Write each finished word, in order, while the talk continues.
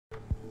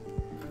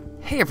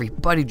Hey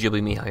everybody,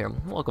 Ghibli Mehow here.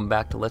 Welcome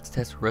back to Let's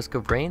Test Risk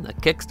of Rain, the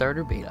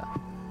Kickstarter beta.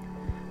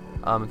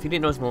 If you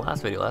didn't notice in the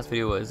last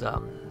video was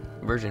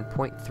version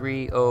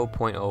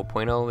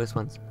 0.30.0.0. This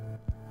one's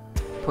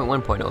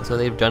 0.1.0, so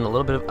they've done a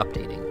little bit of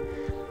updating,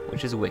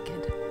 which is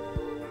wicked.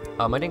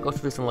 I didn't go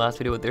through this in the last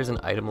video, but there's an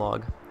item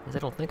log, because I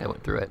don't think I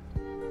went through it.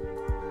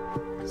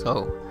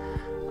 So,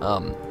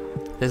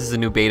 this is a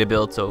new beta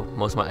build, so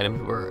most of my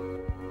items were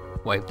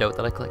wiped out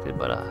that I collected,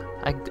 but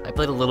I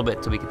played a little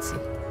bit so we could see.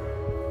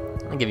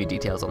 I'll give you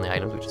details on the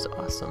items, which is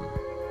awesome.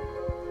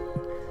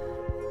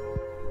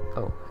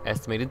 Oh,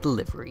 estimated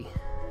delivery,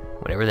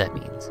 whatever that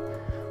means.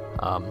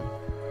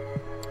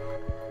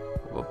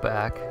 We'll go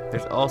back.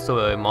 There's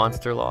also a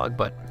monster log,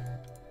 but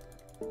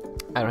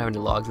I don't have any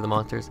logs of the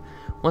monsters.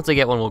 Once I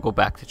get one, we'll go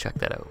back to check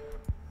that out.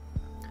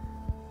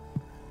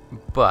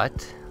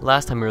 But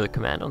last time we were the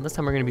commando, and this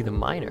time we're going to be the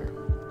miner.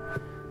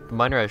 The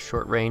miner has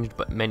short range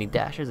but many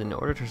dashes. In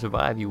order to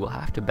survive, you will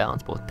have to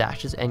balance both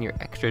dashes and your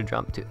extra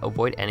jump to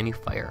avoid enemy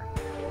fire.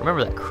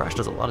 Remember that crush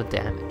does a lot of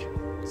damage.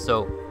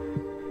 So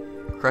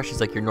crush is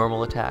like your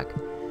normal attack.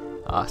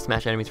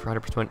 Smash enemies for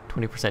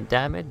 120%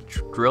 damage.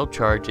 Drill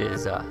charge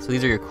is, so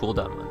these are your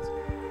cooldown ones.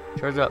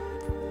 Charge up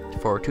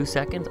for 2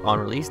 seconds. On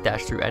release,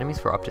 dash through enemies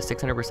for up to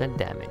 600%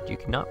 damage. You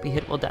cannot be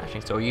hit while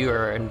dashing, so you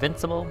are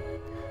invincible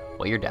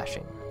while you're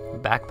dashing.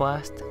 Back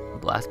blast.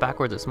 Blast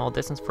backwards a small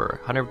distance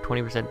for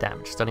 120%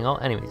 damage, stunning all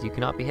enemies. You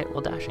cannot be hit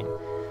while dashing.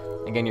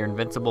 Again, you're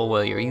invincible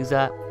while you use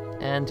that.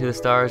 And to the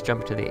stars,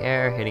 jump into the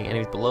air, hitting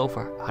enemies below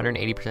for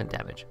 180%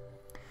 damage.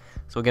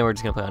 So again, we're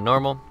just going to play on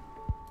normal.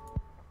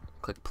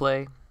 Click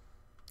play.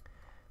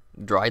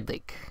 Dried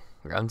Lake,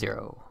 round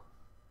 0.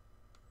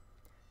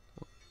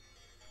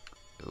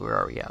 Where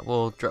are we at?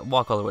 We'll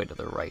walk all the way to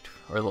the right,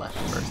 or the left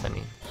first, I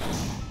mean.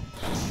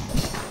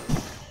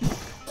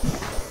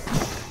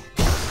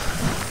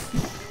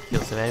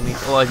 Kill some enemies.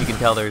 Oh, as you can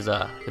tell, there's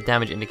the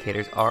damage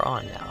indicators are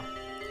on now.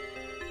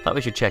 Thought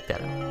we should check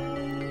that out.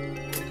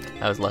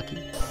 I was lucky.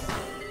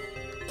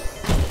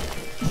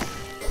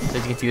 So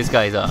as you can see, this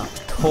guy's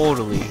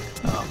totally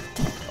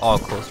all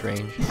close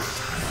range,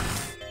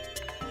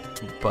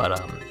 but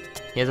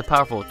he has a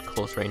powerful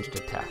close range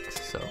attacks.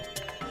 So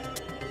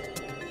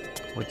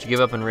what you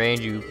give up in range,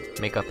 you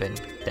make up in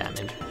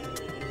damage.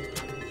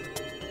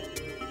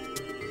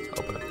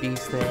 Open up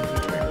these things.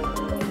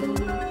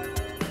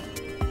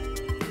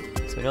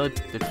 So we know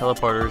that the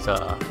teleporter's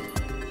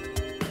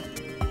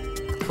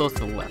close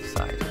to the left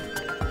side.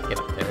 Get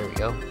up there, we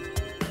go.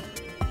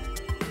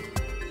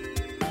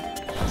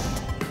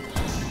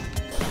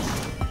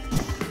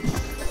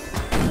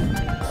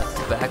 That's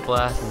the back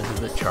blast, and this is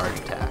the charge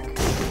attack.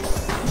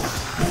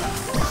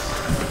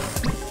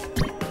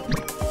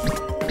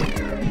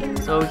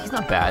 So he's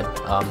not bad.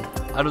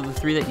 Out of the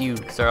 3 that you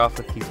start off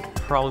with, he's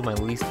probably my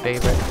least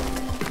favorite.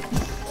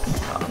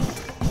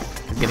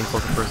 Because getting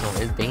close and personal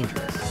is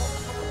dangerous.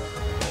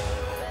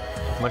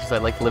 As much as I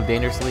like to live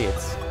dangerously,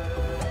 it's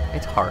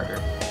harder.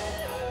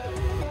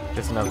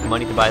 Just enough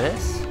money to buy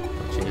this,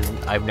 which is,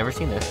 I've never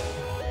seen this.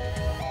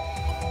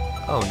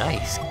 Oh,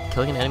 nice.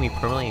 Killing an enemy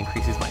permanently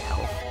increases my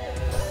health.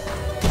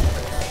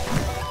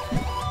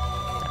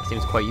 That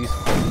seems quite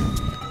useful.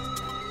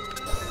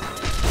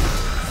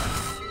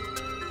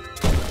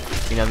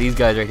 See, now these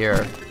guys right here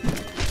are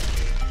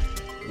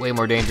way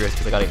more dangerous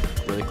because I gotta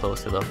get really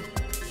close to them.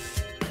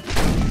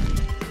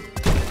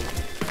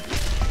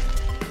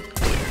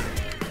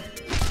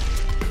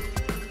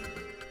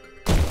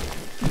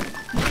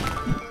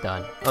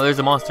 Done. Oh, there's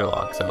a monster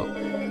log. So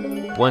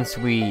once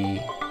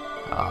we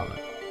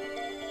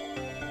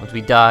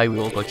die, we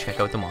will go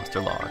check out the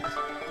monster logs.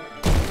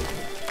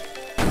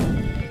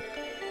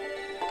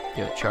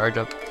 Do a charge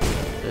up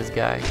this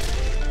guy.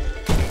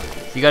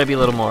 So you gotta be a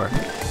little more.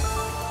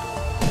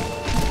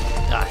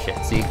 Ah shit,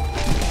 see?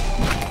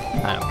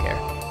 I don't care.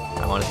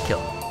 I want to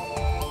kill him.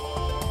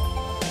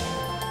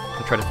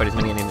 I'll try to fight as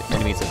many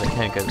enemies as I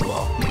can, because,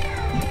 well,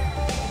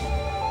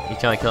 each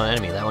time I kill an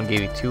enemy, that one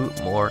gave you 2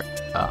 more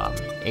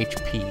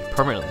HP,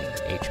 permanently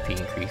HP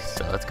increase,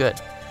 so that's good.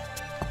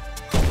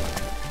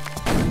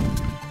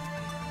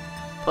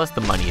 Plus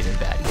the money isn't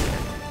bad either.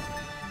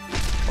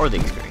 Or the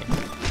experience.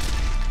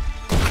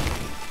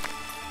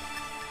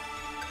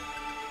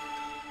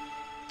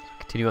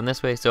 Continue on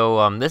this way.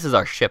 So this is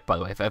our ship, by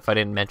the way, if I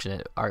didn't mention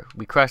it.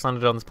 We crash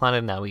landed on this planet,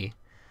 and now we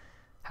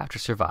have to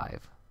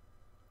survive.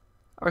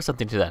 Or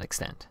something to that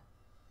extent.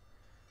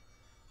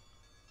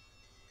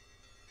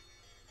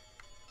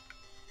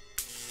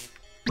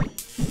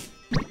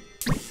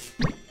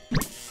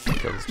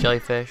 Kill this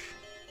jellyfish.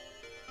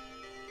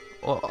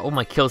 Oh,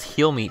 my kills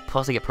heal me,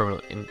 plus I get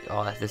permanent.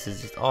 Oh, this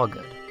is just all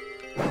good.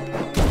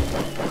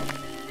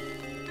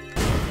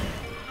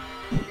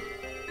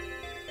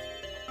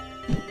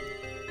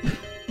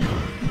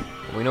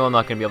 We know I'm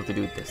not going to be able to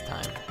do it this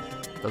time.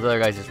 Those other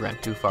guys just ran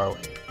too far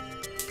away.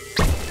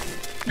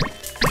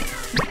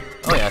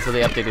 Oh yeah, so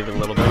they updated it a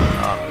little bit.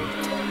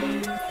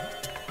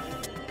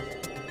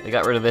 They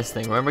got rid of this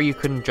thing. Remember you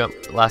couldn't jump,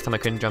 last time I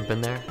couldn't jump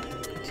in there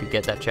to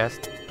get that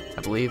chest,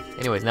 I believe?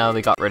 Anyways, now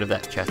they got rid of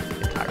that chest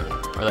entirely.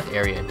 Or that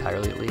area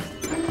entirely, at least.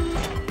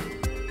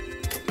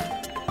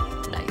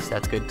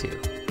 that's good too.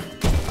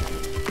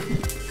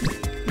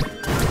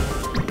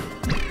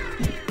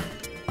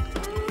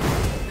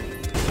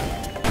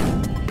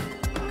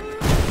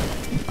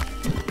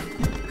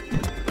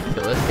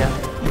 Kill this guy.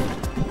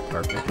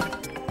 Perfect.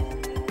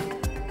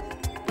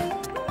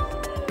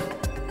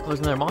 Oh, there's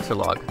another monster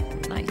log.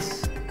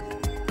 Nice.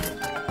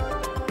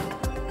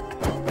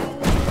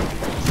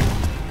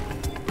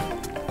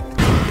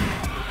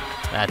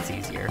 That's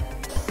easier.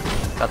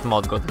 Got them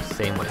all to go the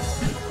same way.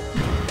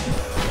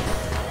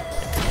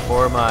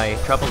 For my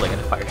trouble, I get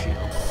a fire shield.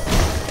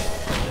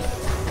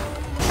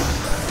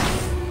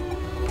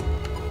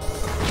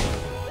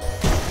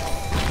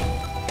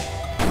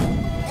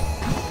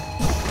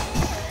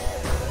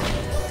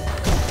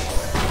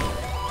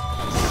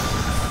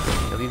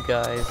 Kill these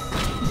guys.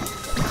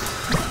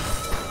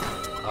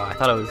 Oh, I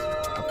thought it was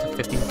up to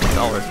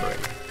 $50 for it.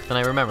 Then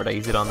I remembered I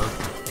used it on those.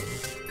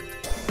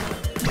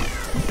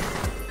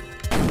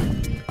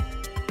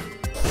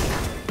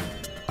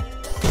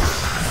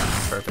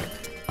 Perfect.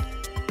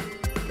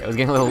 I was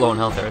getting a little low on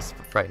health there, I was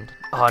frightened.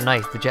 Oh,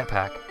 nice, the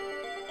jetpack.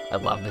 I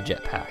love the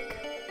jetpack.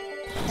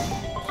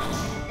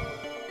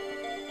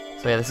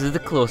 So yeah, this is the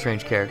close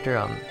range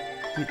character.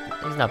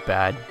 He's not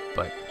bad,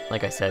 but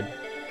like I said,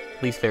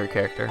 least favorite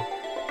character.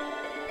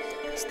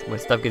 When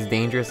stuff gets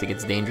dangerous, it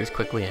gets dangerous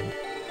quickly and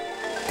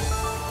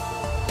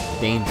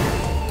danger.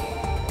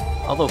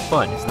 Although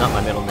fun is not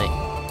my middle name.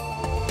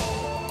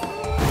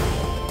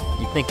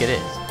 You'd think it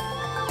is.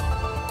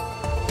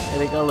 Yeah,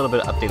 they got a little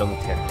bit of update on the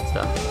character and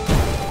stuff.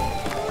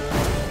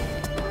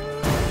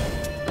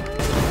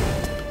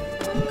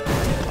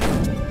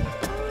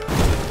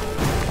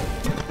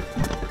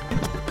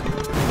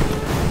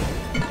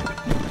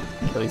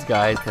 Kill these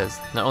guys, because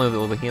not only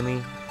will they heal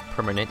me,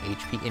 permanent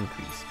HP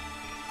increase.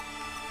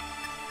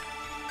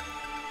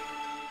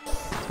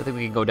 So I think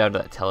we can go down to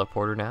that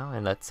teleporter now,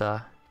 and let's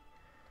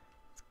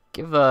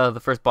give the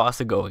first boss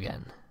a go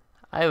again.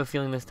 I have a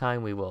feeling this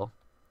time we will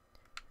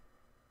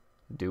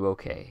do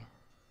okay.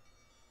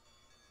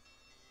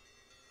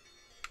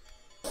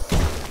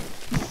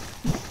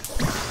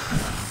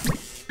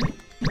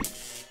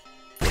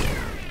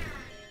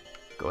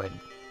 Go ahead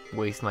and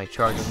waste my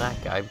charge on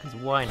that guy, because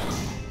why not?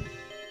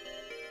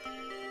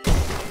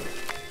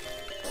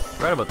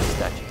 Right about this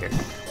statue here.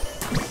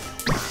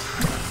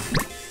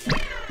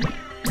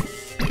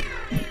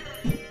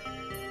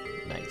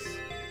 Nice.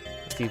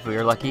 Let's see if we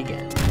are lucky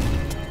again.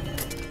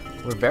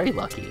 We're very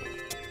lucky.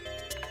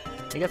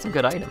 We got some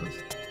good items.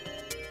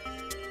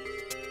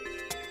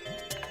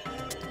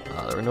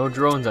 There were no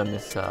drones on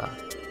this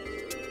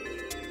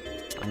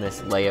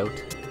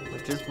layout,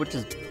 which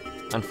is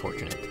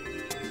unfortunate.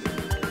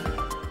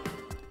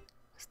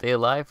 Stay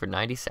alive for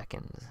 90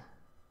 seconds.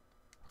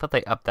 I thought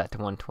they upped that to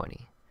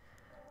 120.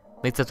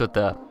 At least that's what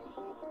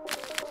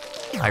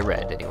I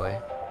read anyway.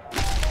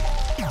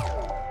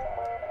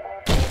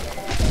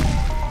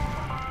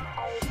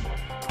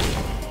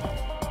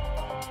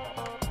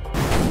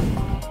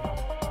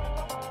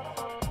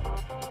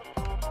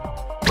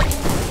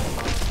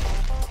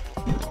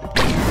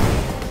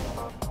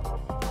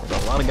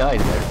 There's a lot of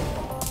guys there.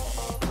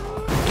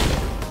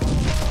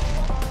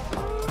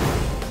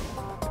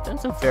 I've done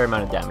some fair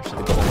amount of damage to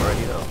the golem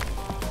already though.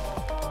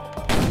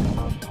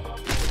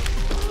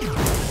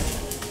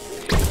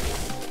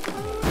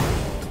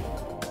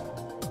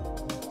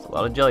 A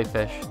lot of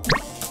jellyfish.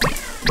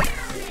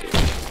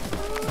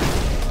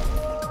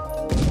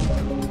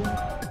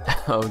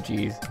 Oh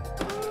jeez.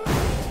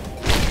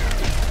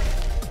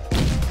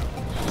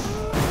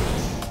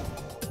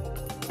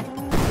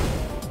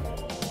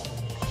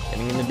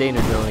 Getting in the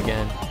danger zone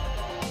again.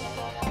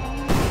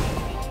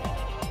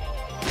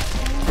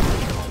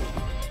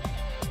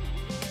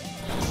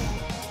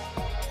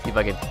 See if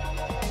I can.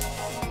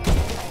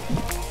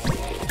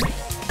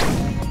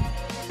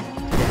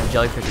 Damn,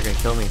 jellyfish are gonna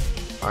kill me,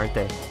 aren't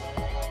they?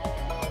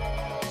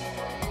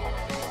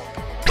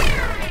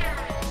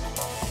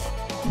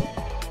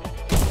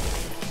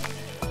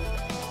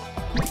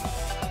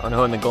 Oh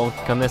no, and the golem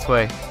can come this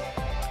way.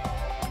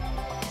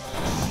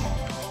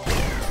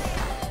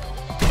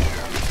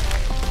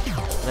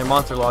 Their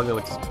monster log though,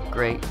 which is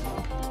great.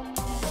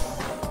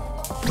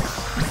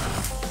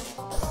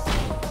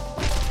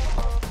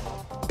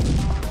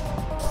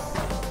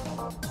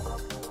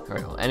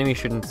 Alright, well, enemies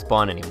shouldn't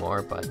spawn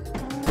anymore, but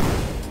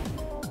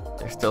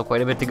there's still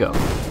quite a bit to go.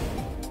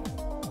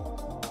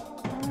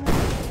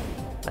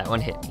 That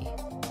one hit me.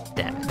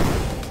 Damn it.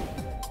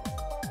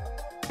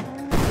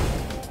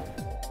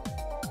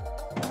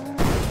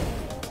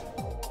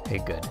 Okay,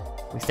 good.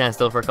 We stand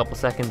still for a couple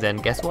seconds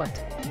and guess what?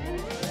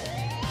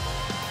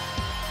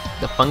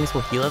 The fungus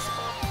will heal us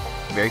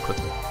very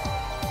quickly.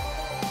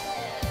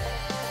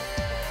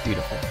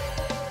 Beautiful.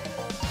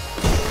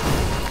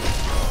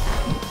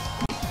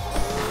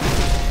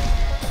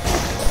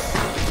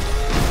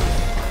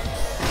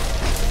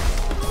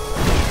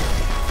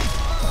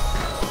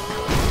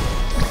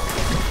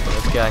 So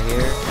this guy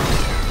here.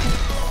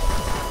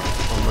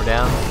 One more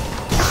down.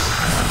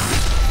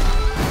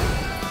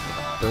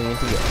 $1 billion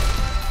to go.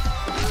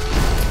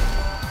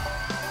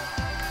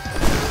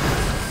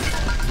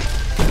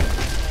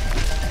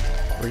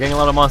 getting a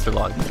lot of monster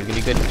logs. It's gonna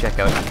be good to check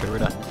out after we're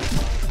done.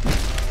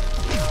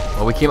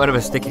 Well, we came out of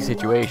a sticky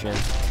situation.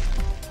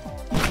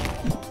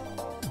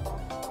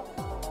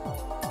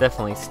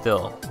 Definitely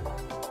still.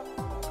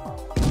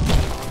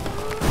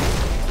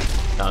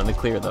 Not in the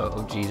clear though.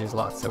 Oh geez, there's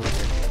lots over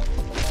here.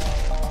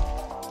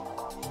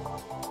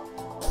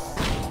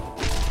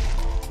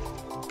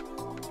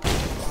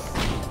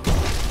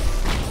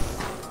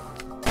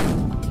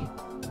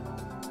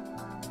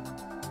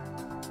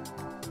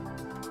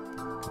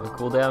 Oh,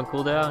 cool down,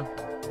 cool down.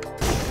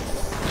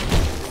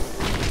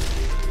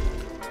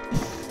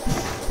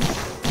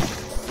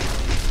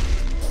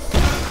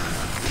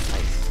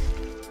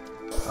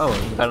 Oh,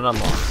 you got it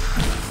unlocked.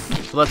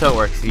 So that's how it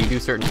works. You do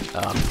certain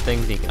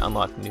things, you can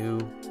unlock new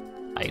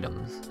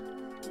items.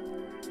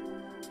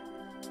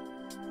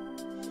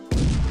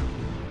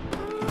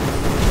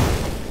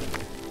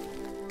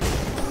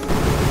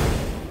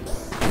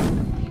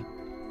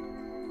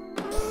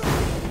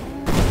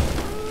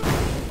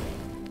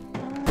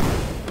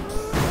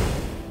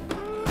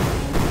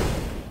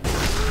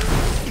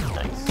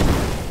 Nice.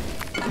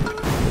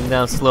 Moving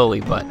down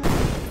slowly, but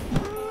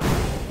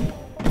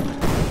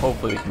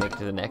hopefully we can make it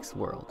to the next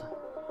world.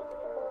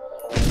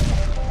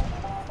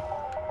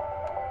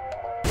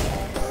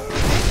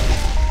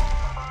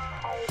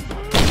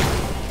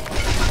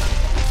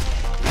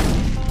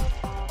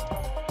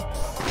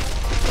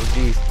 Oh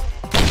jeez.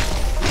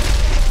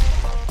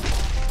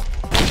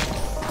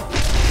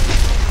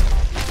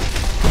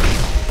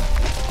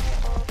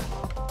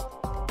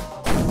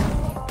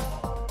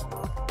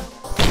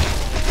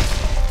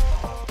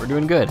 We're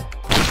doing good.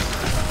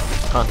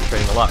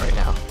 Concentrating a lot right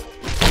now.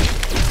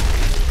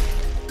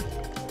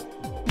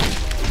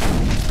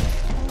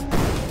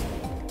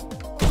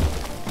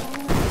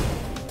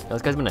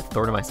 This guy's been a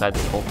thorn in my side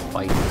this whole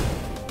fight.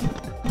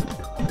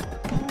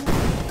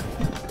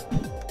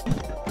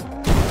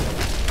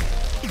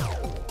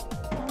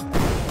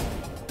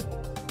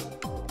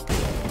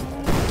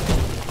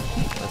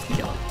 Let's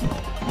kill him.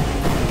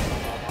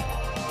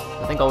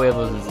 I think all we have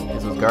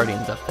is those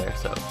guardians up there,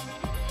 so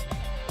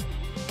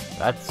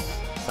that's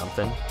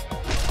something.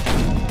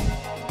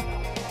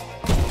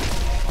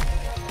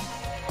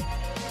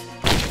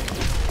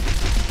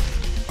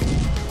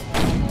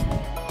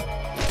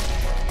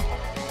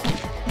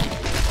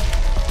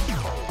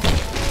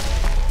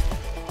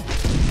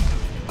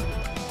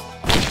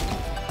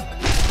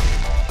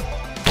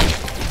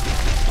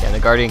 The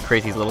Guardian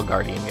creates these little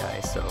Guardian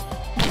guys, so.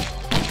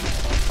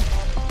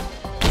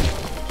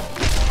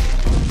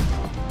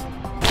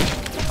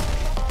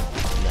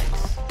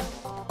 Nice.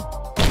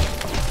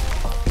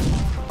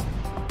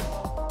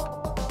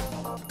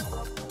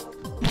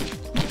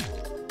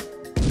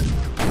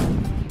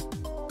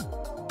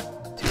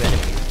 Two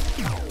enemies.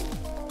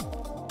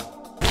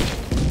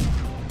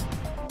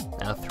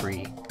 Now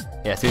three.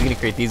 Yeah, so he's gonna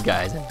create these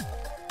guys. And,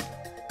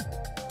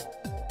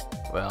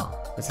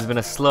 well, this has been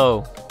a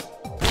slow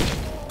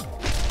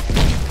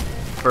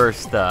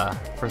first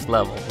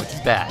level, which is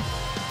bad.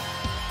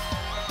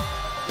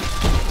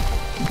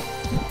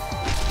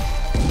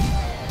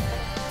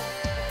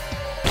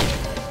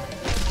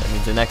 That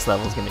means the next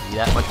level is going to be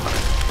that much harder.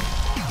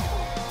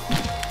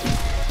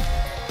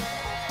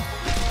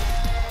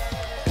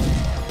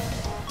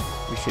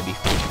 We should be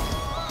fine.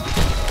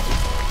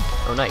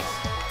 Oh, nice.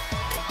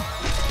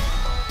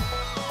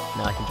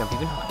 Now I can jump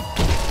even higher,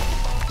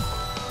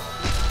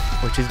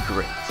 which is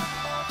great.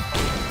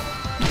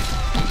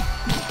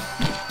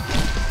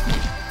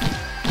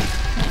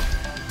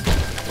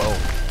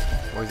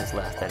 Where's this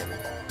last enemy?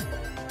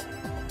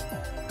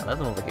 Oh, that's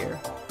one over here.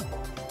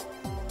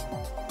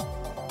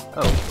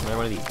 Oh, another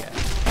one of these guys.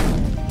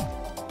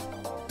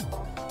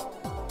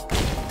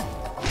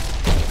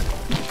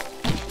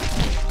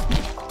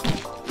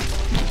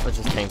 Let's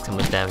just tank some of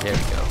this damage. There we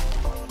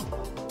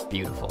go.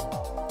 Beautiful.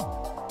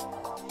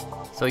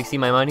 So you see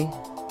my money?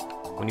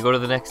 When you go to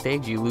the next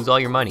stage, you lose all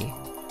your money,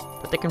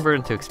 but they convert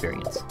into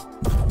experience.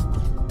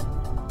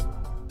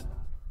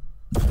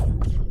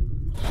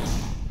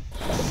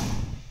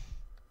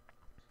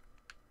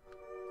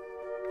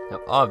 Now,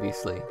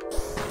 obviously,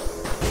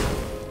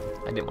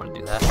 I didn't want to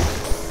do that.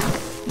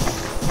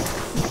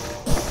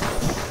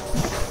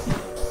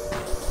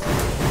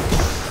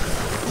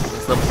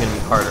 This level's gonna be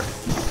harder.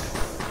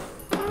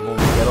 I'm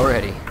almost dead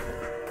already.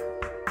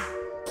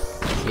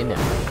 See you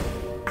now.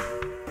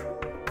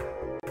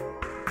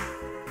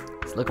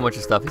 So look how much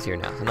of stuff is here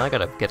now. So now I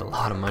gotta get a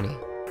lot of money.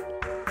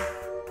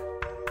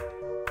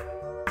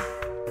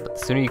 But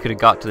the sooner you could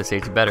have got to the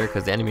stage, the better,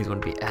 because the enemies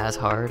wouldn't be as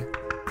hard.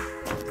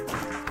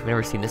 I've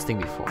never seen this thing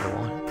before. I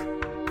want it.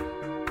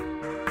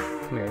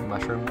 Come here,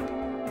 mushroom.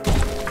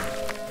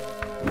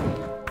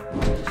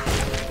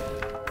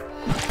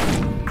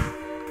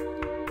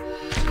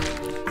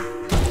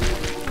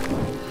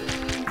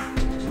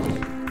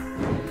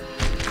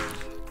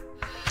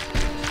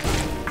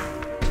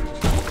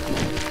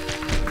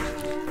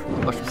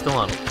 The mushroom's still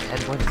on.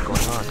 What is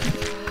going on?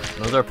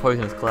 Those are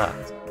poisonous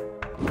clouds.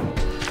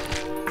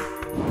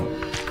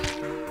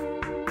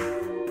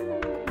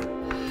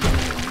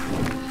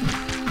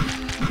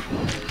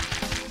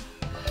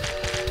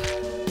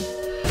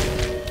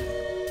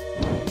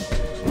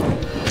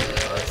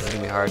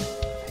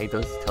 hate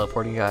those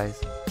teleporting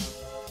guys.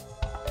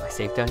 Am I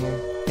safe down here?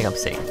 I think I'm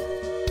safe.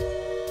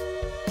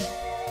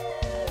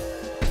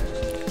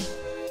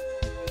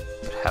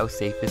 But how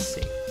safe is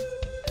safe?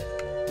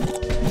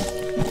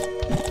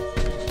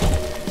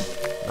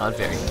 Not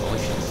very. Holy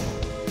shit.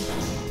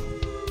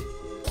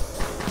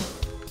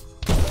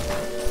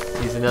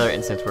 Here's another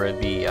instance where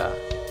the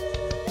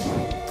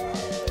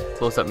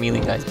close-up melee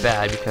guy's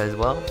bad because,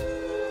 well,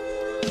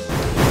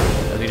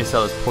 as we just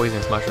saw those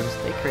poisonous mushrooms,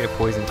 they create a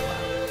poison cloud.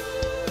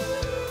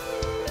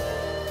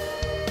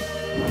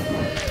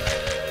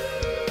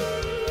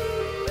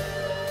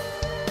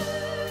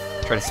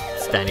 Try to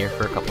stand here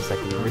for a couple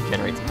seconds and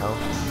regenerate some health.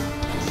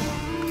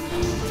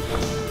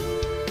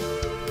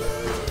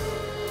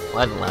 Well,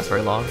 that didn't last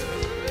very long.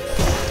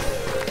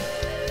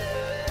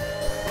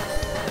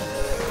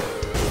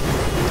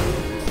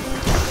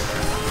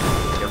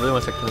 I really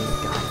want to start killing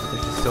these guys, but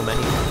there's just so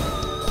many.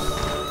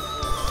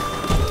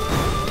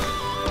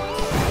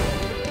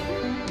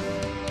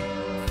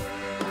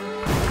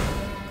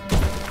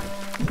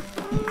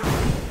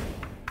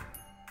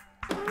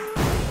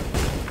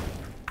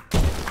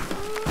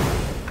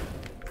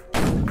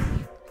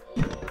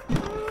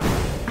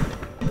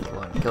 Come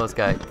on, kill this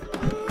guy.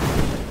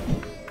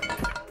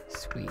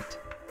 Sweet.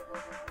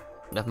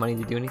 Enough money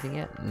to do anything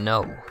yet?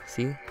 No.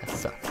 See? That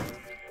sucks.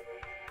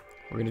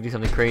 We're gonna do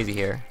something crazy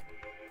here.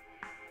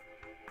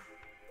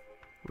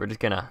 We're just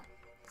gonna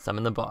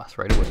summon the boss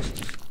right away.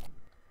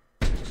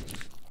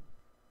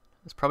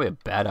 It's probably a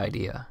bad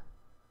idea.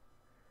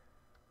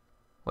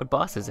 What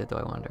boss is it, though,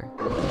 I wonder?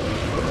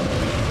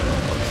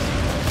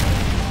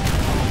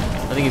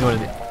 I think he's one of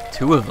the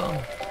two of them.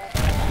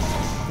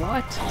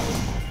 What?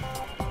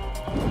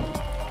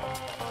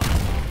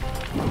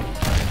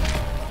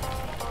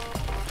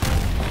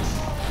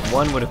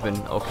 One would have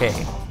been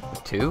okay.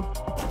 But two?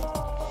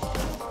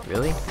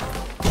 Really?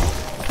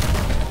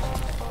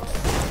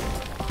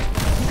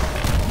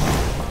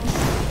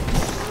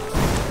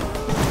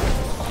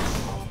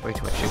 Way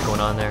too much shit going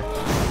on there.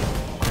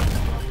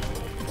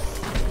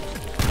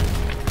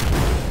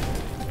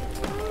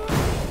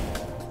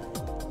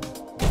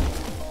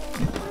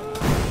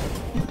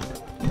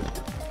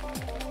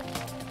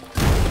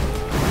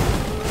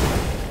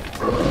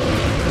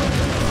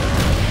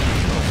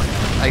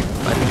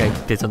 I think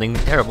I did something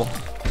terrible.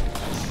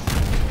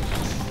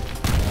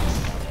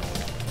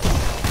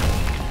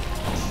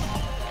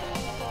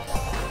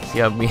 See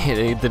how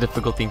the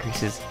difficulty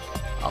increases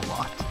a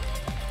lot.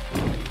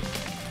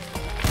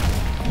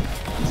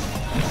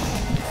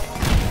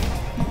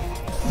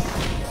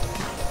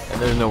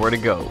 And there's nowhere to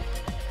go.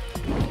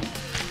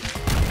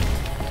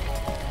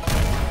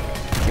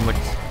 See how much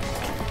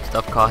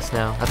stuff costs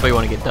now? That's why you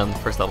want to get done the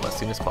first level as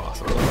soon as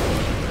possible.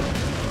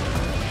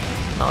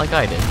 Not like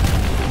I did.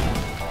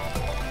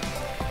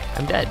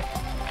 I'm dead.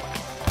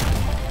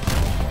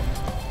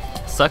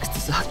 Sucks to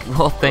suck.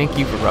 Well, thank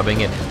you for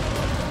rubbing it in.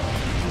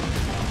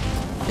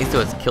 At least it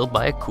was killed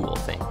by a cool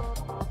thing.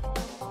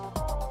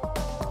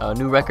 A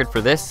new record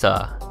for this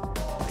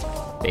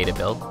beta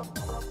build.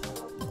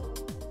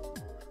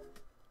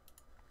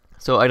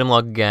 So item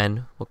log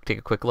again, we'll take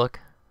a quick look.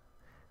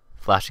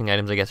 Flashing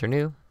items I guess are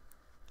new,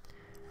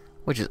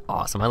 which is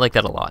awesome. I like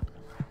that a lot.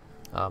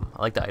 I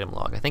like the item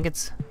log. I think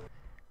it's,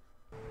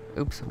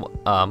 oops,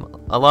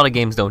 a lot of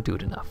games don't do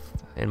it enough,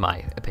 in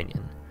my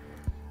opinion.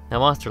 Now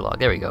monster log,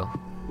 there we go.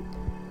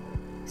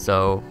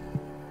 So,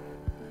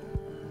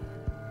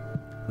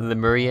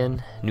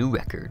 Lemurian new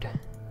record.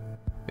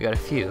 We got a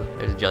few.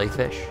 There's a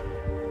jellyfish.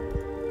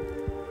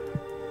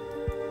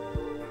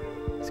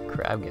 It's a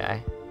crab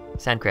guy.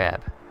 Sand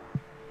crab.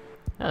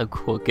 Oh,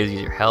 cool. It gives you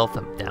your health,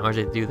 the damage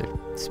they do,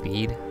 the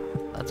speed.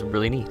 That's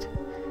really neat.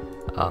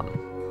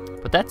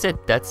 But that's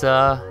it. That's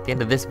the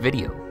end of this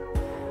video.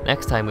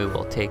 Next time we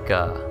will take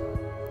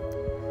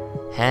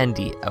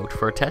Handy out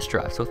for a test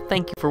drive. So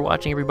thank you for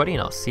watching, everybody,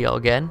 and I'll see y'all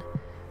again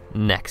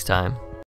next time.